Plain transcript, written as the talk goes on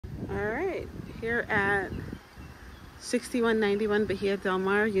All right, here at 6191 Bahia Del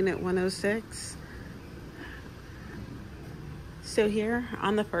Mar, Unit 106. So here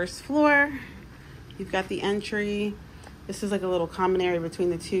on the first floor, you've got the entry. This is like a little common area between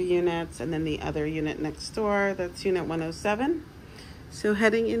the two units and then the other unit next door. That's Unit 107. So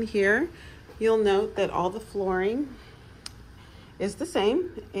heading in here, you'll note that all the flooring is the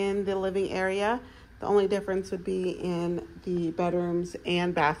same in the living area. The only difference would be in the bedrooms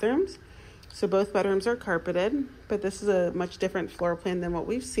and bathrooms. So both bedrooms are carpeted, but this is a much different floor plan than what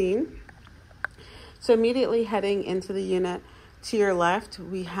we've seen. So immediately heading into the unit to your left,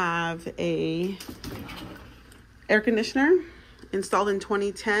 we have a air conditioner installed in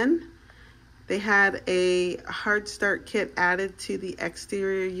 2010. They had a hard start kit added to the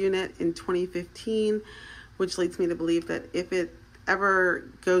exterior unit in 2015, which leads me to believe that if it ever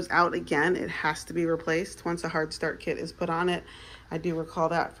goes out again, it has to be replaced once a hard start kit is put on it. I do recall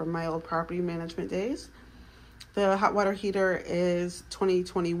that from my old property management days. The hot water heater is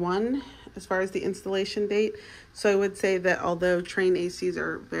 2021 as far as the installation date. So I would say that although Trane ACs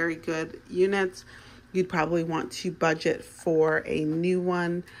are very good units, you'd probably want to budget for a new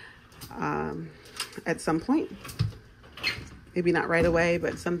one at some point. Maybe not right away,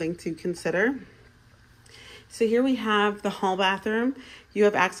 but something to consider. So here we have the hall bathroom. You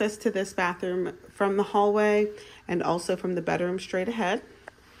have access to this bathroom from the hallway and also from the bedroom straight ahead.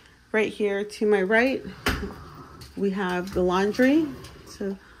 Right here to my right, we have the laundry.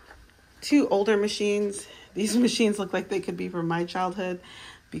 So two older machines. These machines look like they could be from my childhood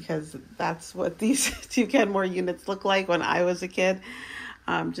because that's what these two Kenmore units look like when I was a kid.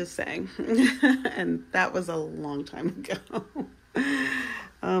 Just saying. And that was a long time ago.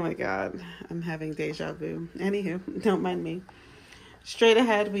 Oh my God, I'm having deja vu. Anywho, don't mind me. Straight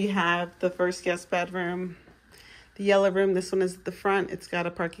ahead, we have the first guest bedroom. The yellow room, this one is at the front. It's got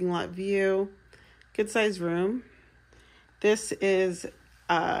a parking lot view. Good size room. This is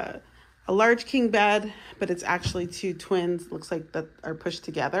a large king bed, but it's actually two twins. Looks like that are pushed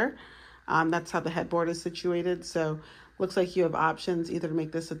together. That's how the headboard is situated. So looks like you have options either to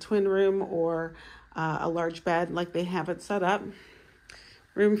make this a twin room or a large bed like they have it set up.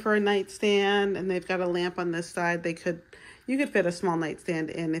 Room for a nightstand, and they've got a lamp on this side. You could fit a small nightstand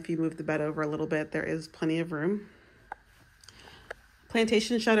in if you move the bed over a little bit. There is plenty of room.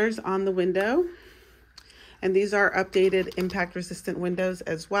 Plantation shutters on the window. And these are updated impact resistant windows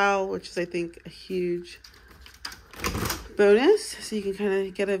as well, which is, I think, a huge bonus. So you can kind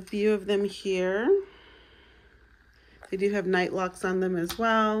of get a view of them here. They do have night locks on them as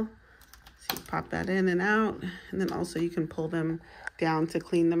well. So you pop that in and out. And then also you can pull them down to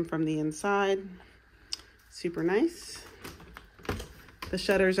clean them from the inside. Super nice. The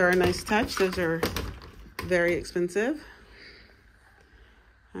shutters are a nice touch. Those are very expensive.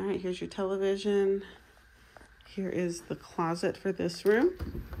 All right, here's your television. Here is the closet for this room.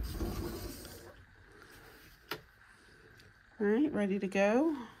 All right, ready to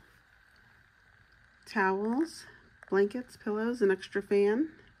go. Towels, blankets, pillows, an extra fan.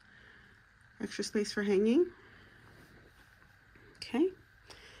 Extra space for hanging. Okay.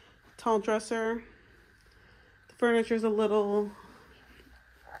 Tall dresser. The furniture is a little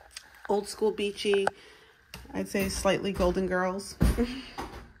old school beachy. I'd say slightly Golden Girls.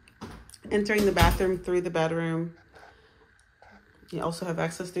 Entering the bathroom through the bedroom. You also have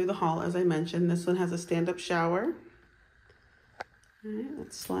access through the hall, as I mentioned. This one has a stand-up shower. All right,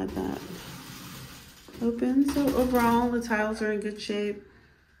 let's slide that open. So overall, the tiles are in good shape.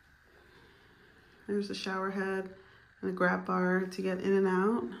 There's a shower head and a grab bar to get in and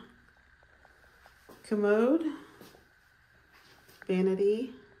out. Commode.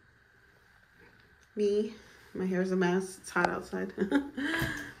 Vanity. Me. My hair's a mess. It's hot outside.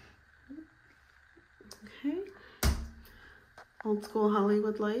 Okay. Old school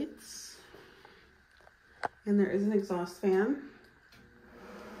Hollywood lights. And there is an exhaust fan.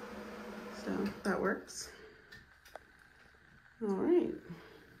 So that works. All right.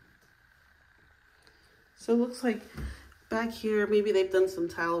 So it looks like back here, maybe they've done some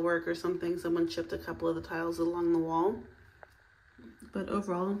tile work or something. Someone chipped a couple of the tiles along the wall. But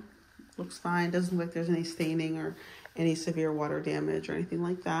overall, looks fine. Doesn't look like there's any staining or any severe water damage or anything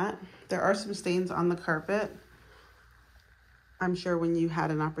like that. There are some stains on the carpet. I'm sure when you had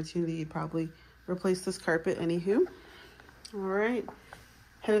an opportunity, you'd probably replace this carpet anywho. All right.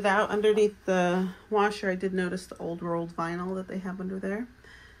 Headed out underneath the washer, I did notice the old rolled vinyl that they have under there.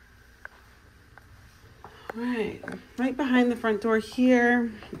 Right behind the front door here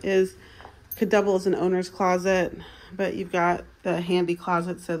could double as an owner's closet, but you've got the handy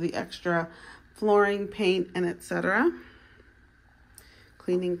closet, so the extra flooring, paint, and etc.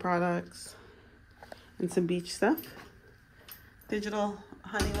 cleaning products, and some beach stuff. Digital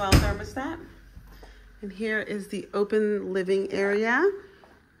Honeywell thermostat. And here is the open living area.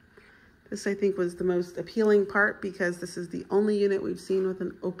 This, I think, was the most appealing part because this is the only unit we've seen with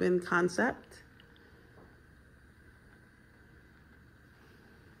an open concept.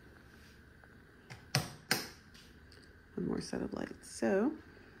 One more set of lights. So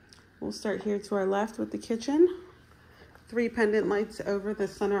we'll start here to our left with the kitchen. 3 pendant lights over the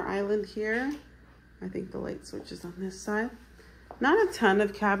center island here. I think the light switch is on this side. Not a ton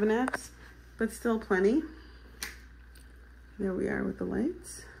of cabinets, but still plenty. There we are with the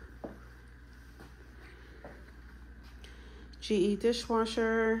lights. GE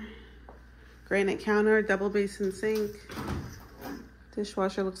dishwasher, granite counter, double basin sink.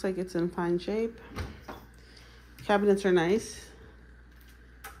 Dishwasher looks like it's in fine shape. Cabinets are nice.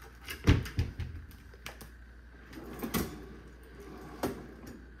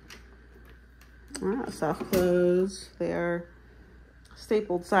 Soft close. They are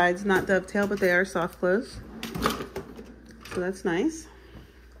stapled sides, not dovetail, but they are soft close. So that's nice.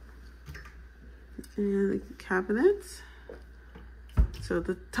 And the cabinets. So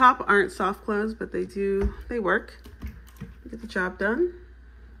the top aren't soft close, but they work. Get the job done.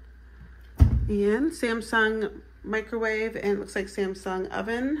 And Samsung microwave, and it looks like Samsung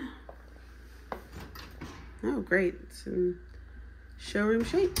oven. Oh, great. It's in showroom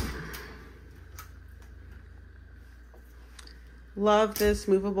shape. Love this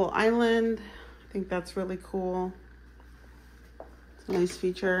movable island. I think that's really cool. It's a nice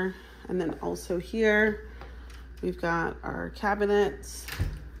feature. And then also here, we've got our cabinets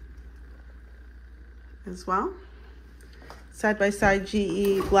as well. Side-by-side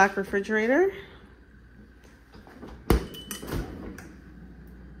GE black refrigerator.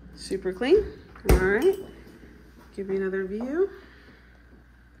 Super clean. All right. Give you another view.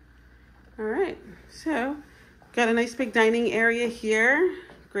 All right. So, got a nice big dining area here.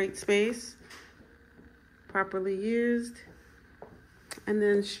 Great space. Properly used. And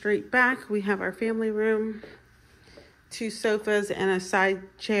then straight back, we have our family room. 2 sofas and a side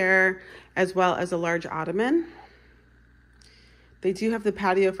chair, as well as a large ottoman. They do have the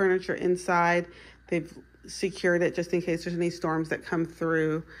patio furniture inside. They've secured it just in case there's any storms that come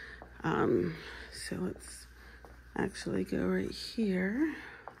through. So let's actually go right here.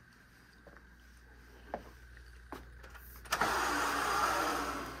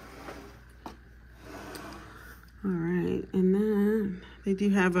 All right, and then they do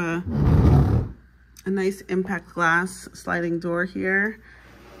have a nice impact glass sliding door here.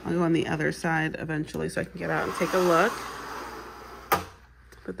 I'll go on the other side eventually so I can get out and take a look.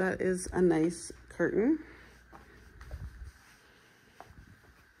 But that is a nice curtain.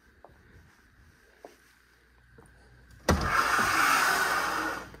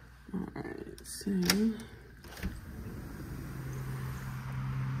 All right, so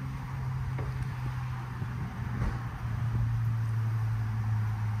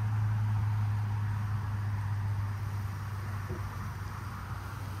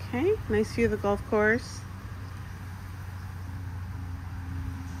okay, nice view of the golf course.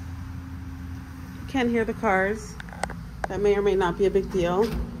 You can hear the cars. That may or may not be a big deal.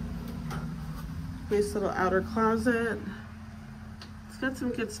 Nice little outer closet. It's got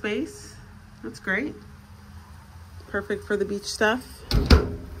some good space. That's great. Perfect for the beach stuff.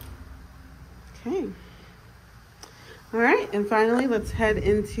 Okay. All right, and finally, let's head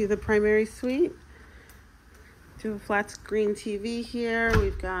into the primary suite. Do a flat screen TV here.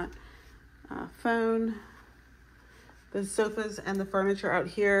 We've got a phone. The sofas and the furniture out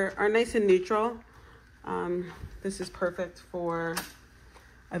here are nice and neutral. This is perfect for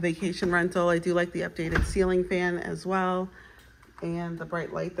a vacation rental. I do like the updated ceiling fan as well, and the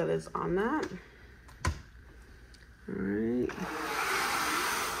bright light that is on that. All right.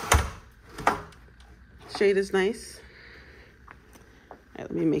 Shade is nice. All right,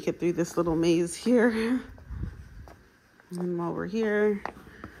 let me make it through this little maze here. And while we're here,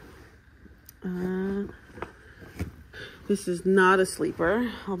 this is not a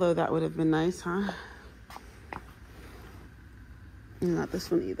sleeper, although that would have been nice, huh? And not this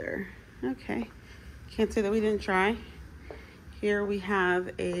one either. Okay, can't say that we didn't try. Here we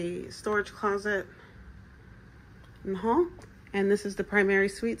have a storage closet in the hall, and this is the primary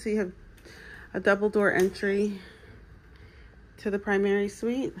suite. So you have a double door entry to the primary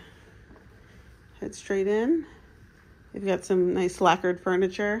suite. Head straight in. They've got some nice lacquered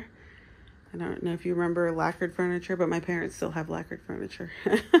furniture. I don't know if you remember lacquered furniture, but my parents still have lacquered furniture.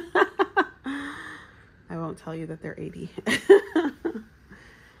 I won't tell you that they're 80.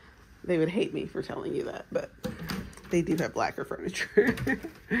 They would hate me for telling you that, but they do have blacker furniture.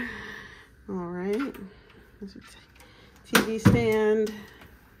 All right. There's your TV stand.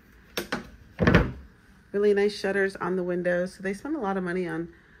 Really nice shutters on the windows. So they spend a lot of money on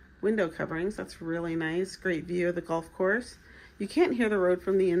window coverings. That's really nice. Great view of the golf course. You can't hear the road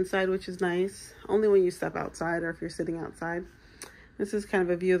from the inside, which is nice. Only when you step outside or if you're sitting outside. This is kind of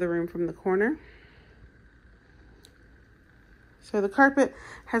a view of the room from the corner. So the carpet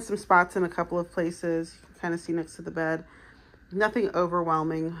has some spots in a couple of places. You can kind of see next to the bed. Nothing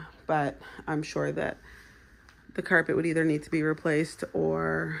overwhelming, but I'm sure that the carpet would either need to be replaced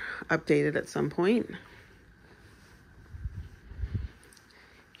or updated at some point.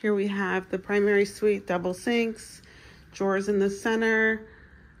 Here we have the primary suite, double sinks, drawers in the center,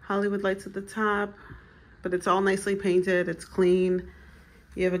 Hollywood lights at the top, but it's all nicely painted. It's clean.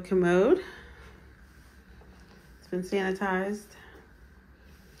 You have a commode. It's been sanitized.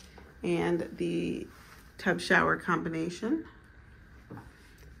 And the tub shower combination.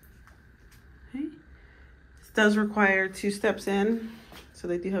 Okay. This does require 2 steps in, so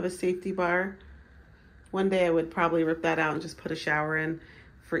they do have a safety bar. One day I would probably rip that out and just put a shower in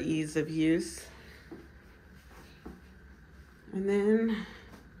for ease of use. And then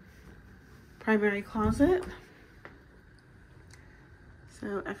primary closet.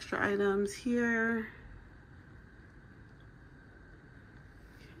 So extra items here.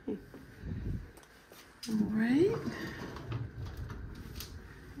 Okay. All right.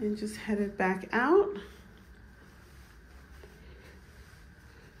 And just headed back out.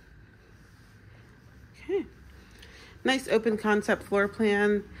 Okay. Nice open concept floor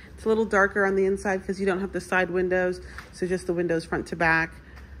plan. It's a little darker on the inside because you don't have the side windows. So just the windows front to back.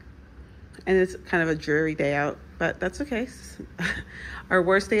 And it's kind of a dreary day out, but that's okay. Our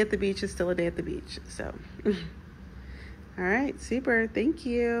worst day at the beach is still a day at the beach. So, all right, super. Thank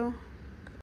you.